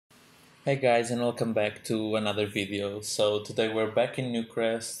Hey guys, and welcome back to another video. So today we're back in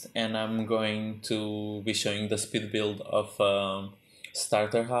Newcrest and I'm going to be showing the speed build of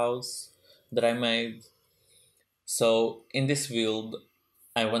starter house that I made. So in this build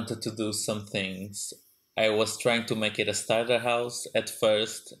I wanted to do some things. I was trying to make it a starter house at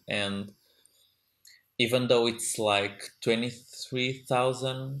first, and even though it's like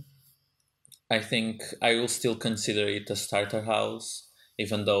 23,000, I think I will still consider it a starter house,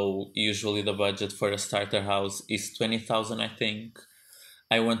 even though usually the budget for a starter house is 20,000, I think.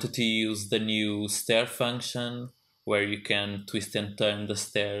 I wanted to use the new stair function where you can twist and turn the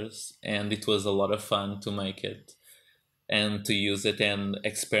stairs, and it was a lot of fun to make it and to use it and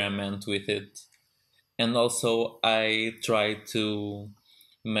experiment with it. And also, I tried to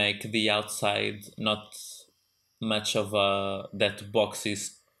make the outside not much of a that boxy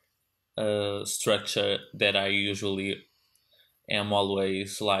structure that I usually am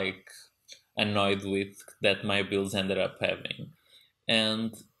always like annoyed with that my builds ended up having.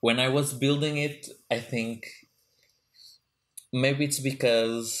 And when I was building it, I think maybe it's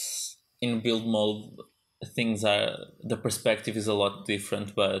because in build mode things are the perspective is a lot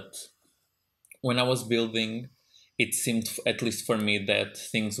different, but when I was building it seemed, at least for me, that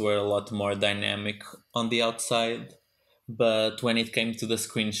things were a lot more dynamic on the outside. But when it came to the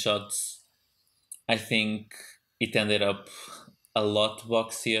screenshots, I think it ended up a lot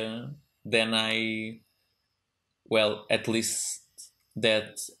boxier than well, at least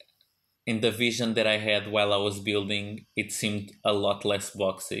that in the vision that I had while I was building, it seemed a lot less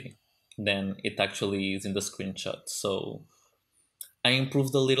boxy than it actually is in the screenshot. So I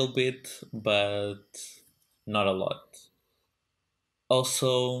improved a little bit, but not a lot.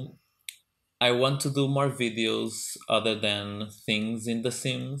 Also, I want to do more videos other than things in The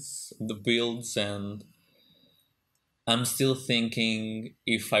Sims, the builds, and I'm still thinking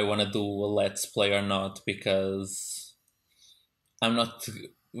if I want to do a let's play or not, because I'm not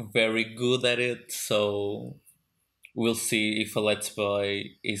very good at it. So we'll see if a let's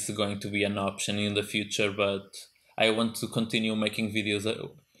play is going to be an option in the future. But I want to continue making videos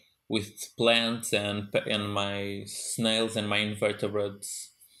with plants and my snails and my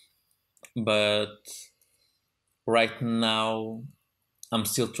invertebrates. But right now, I'm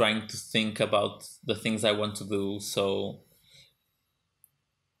still trying to think about the things I want to do. So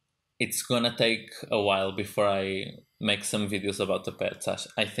it's gonna take a while before I make some videos about the pets,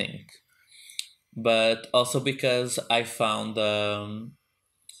 I think. But also because I found a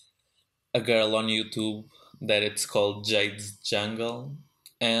girl on YouTube that it's called Jade's Jungle,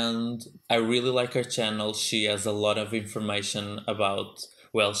 and I really like her channel. She has a lot of information about,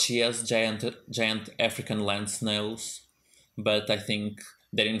 well, she has giant African land snails, but I think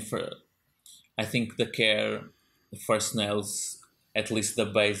that I think the care for snails, at least the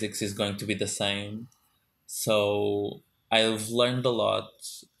basics, is going to be the same. So I've learned a lot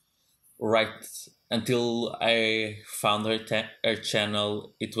right until I found her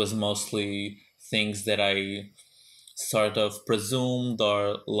channel. It was mostly things that I sort of presumed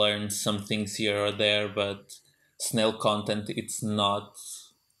or learned some things here or there, but snail content, it's not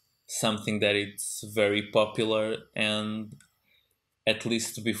something that it's very popular, and at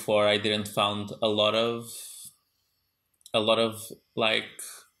least before I didn't found a lot of like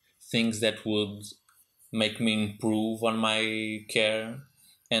things that would make me improve on my care.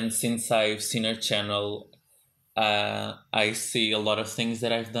 And since I've seen her channel, I see a lot of things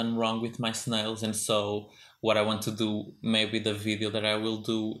that I've done wrong with my snails. And so what I want to do, maybe the video that I will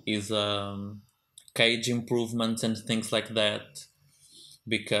do, is cage improvements and things like that,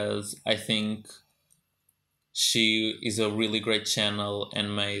 because I think she is a really great channel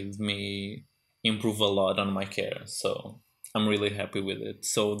and made me improve a lot on my care. So I'm really happy with it.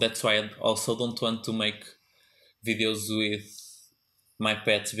 So that's why I also don't want to make videos with my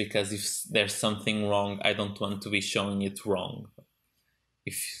pets, because if there's something wrong, I don't want to be showing it wrong,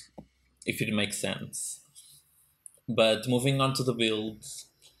 if it makes sense. But moving on to the builds,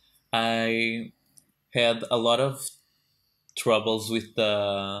 I had a lot of troubles with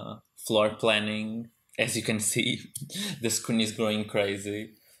the floor planning. As you can see, the screen is growing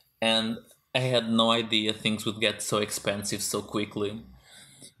crazy, and I had no idea things would get so expensive so quickly,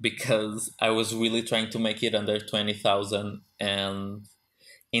 because I was really trying to make it under 20,000. And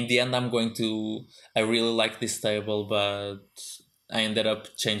in the end, I really like this table, but I ended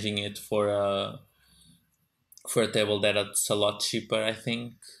up changing it for a table that's a lot cheaper, I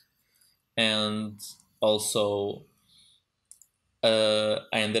think. And also, I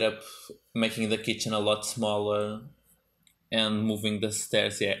ended up making the kitchen a lot smaller and moving the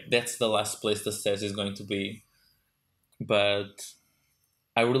stairs. Yeah, that's the last place the stairs is going to be. But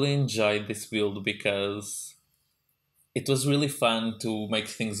I really enjoyed this build because it was really fun to make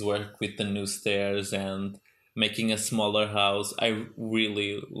things work with the new stairs and making a smaller house. I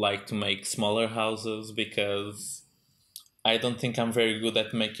really like to make smaller houses because I don't think I'm very good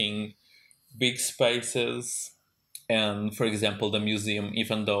at making big spaces. And for example, the museum,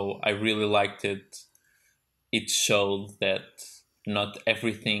 even though I really liked it, it showed that not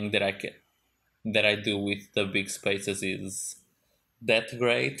everything that I do with the big spaces is that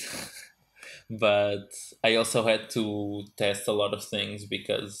great. But I also had to test a lot of things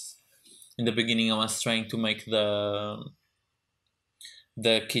because in the beginning I was trying to make the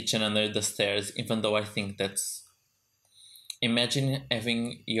kitchen under the stairs, even though I think that's, imagine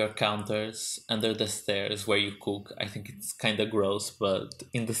having your counters under the stairs where you cook. I think it's kind of gross, but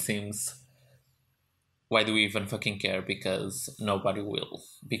in The Sims, why do we even fucking care? Because nobody will,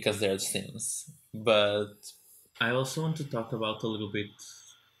 because they're Sims. But I also want to talk about a little bit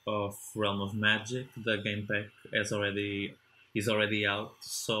of Realm of Magic. The game pack is already out,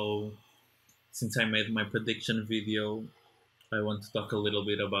 so since I made my prediction video, I want to talk a little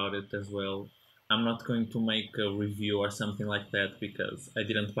bit about it as well. I'm not going to make a review or something like that because I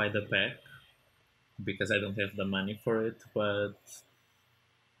didn't buy the pack because I don't have the money for it, but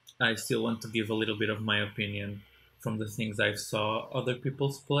I still want to give a little bit of my opinion from the things I saw other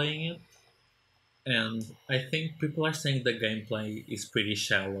people's playing it. And I think people are saying the gameplay is pretty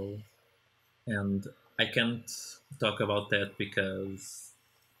shallow, and I can't talk about that because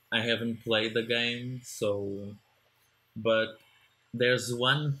I haven't played the game. So, but there's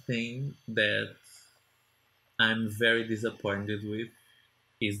one thing that I'm very disappointed with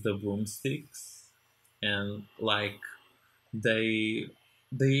is the broomsticks, and like they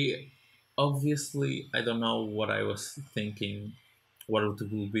they obviously, I don't know what I was thinking, what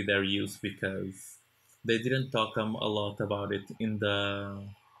will be their use, because they didn't talk a lot about it in the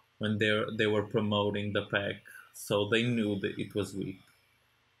when they were promoting the pack, so they knew that it was weak.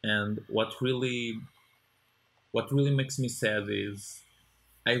 And what really makes me sad is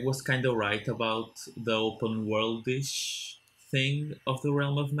I was kind of right about the open worldish thing of the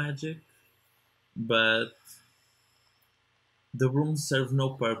realm of magic, but the rooms serve no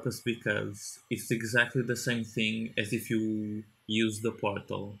purpose because it's exactly the same thing as if you use the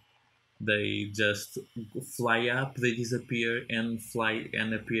portal. They just fly up, they disappear, and fly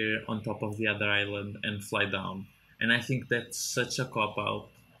and appear on top of the other island and fly down. And I think that's such a cop out,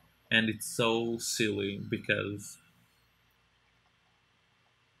 and it's so silly because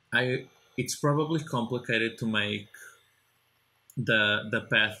I it's probably complicated to make the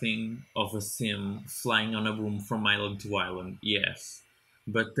pathing of a sim flying on a broom from island to island, yes.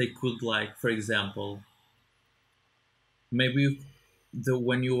 But they could, like, for example, maybe the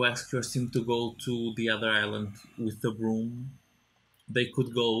when you ask your sim to go to the other island with the broom, they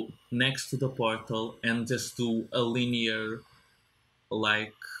could go next to the portal and just do a linear,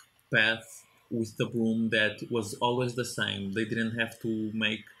 like, path with the broom that was always the same. They didn't have to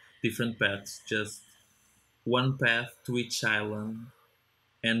make different paths, just one path to each island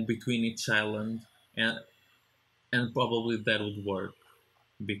and between each island, and probably that would work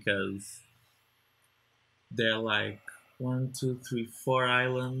because they're like one, two, three, four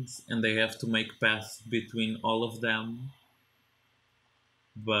islands, and they have to make paths between all of them.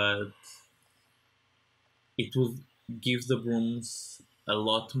 But it would give the brooms a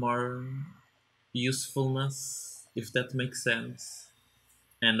lot more usefulness, if that makes sense.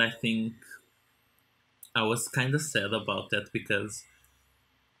 And I think I was kind of sad about that because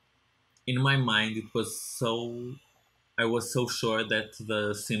in my mind it was so I was so sure that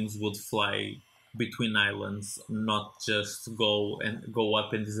the Sims would fly between islands, not just go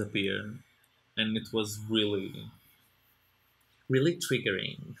up and disappear. And it was really, really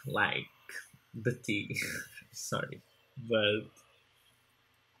triggering, like the tea. Sorry, but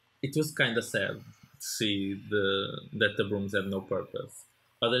it was kind of sad to see that the brooms had no purpose.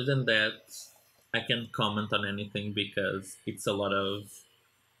 Other than that, I can't comment on anything because it's a lot of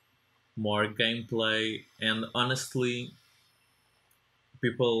more gameplay, and honestly,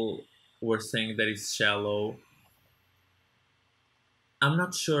 people were saying that it's shallow. I'm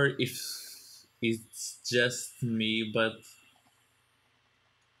not sure if it's just me, but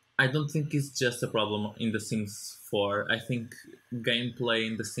I don't think it's just a problem in The Sims 4. I think gameplay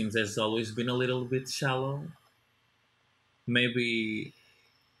in The Sims has always been a little bit shallow. Maybe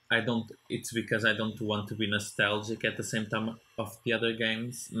I don't. It's because I don't want to be nostalgic at the same time of the other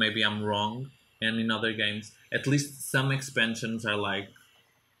games. Maybe I'm wrong. And in other games, at least some expansions are like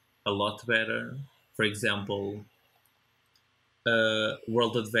a lot better. For example,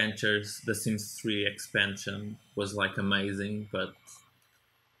 World Adventures, The Sims 3 expansion was like amazing, but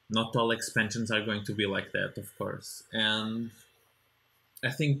not all expansions are going to be like that, of course. And I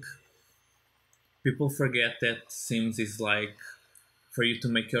think people forget that Sims is like for you to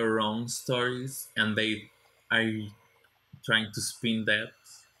make your own stories, and they are trying to spin that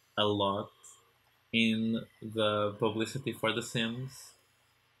a lot in the publicity for The Sims.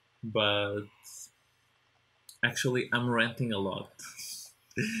 But actually, I'm ranting a lot,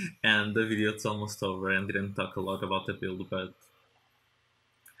 and the video is almost over, and didn't talk a lot about the build. But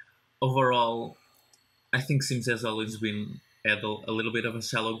overall, I think Sims has always been had a little bit of a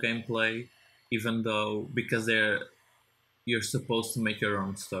shallow gameplay, even though because you're supposed to make your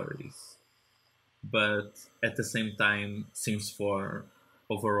own stories. But at the same time, Sims 4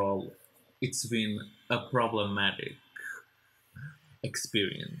 overall, it's been a problematic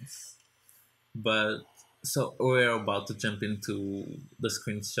experience. But so we're about to jump into the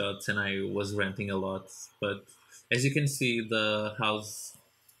screenshots, and I was ranting a lot. But as you can see, the house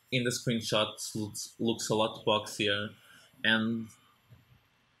in the screenshots looks a lot boxier and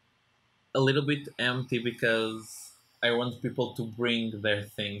a little bit empty because I want people to bring their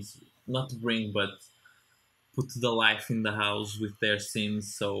things, not bring, but put the life in the house with their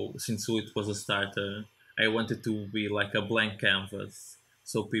scenes. So since it was a starter, I wanted to be like a blank canvas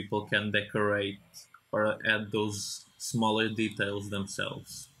so people can decorate or add those smaller details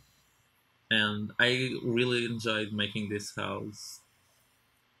themselves. And I really enjoyed making this house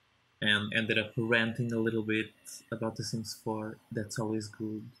and ended up ranting a little bit about The Sims 4. That's always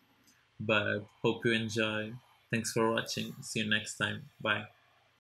good. But hope you enjoy. Thanks for watching. See you next time. Bye.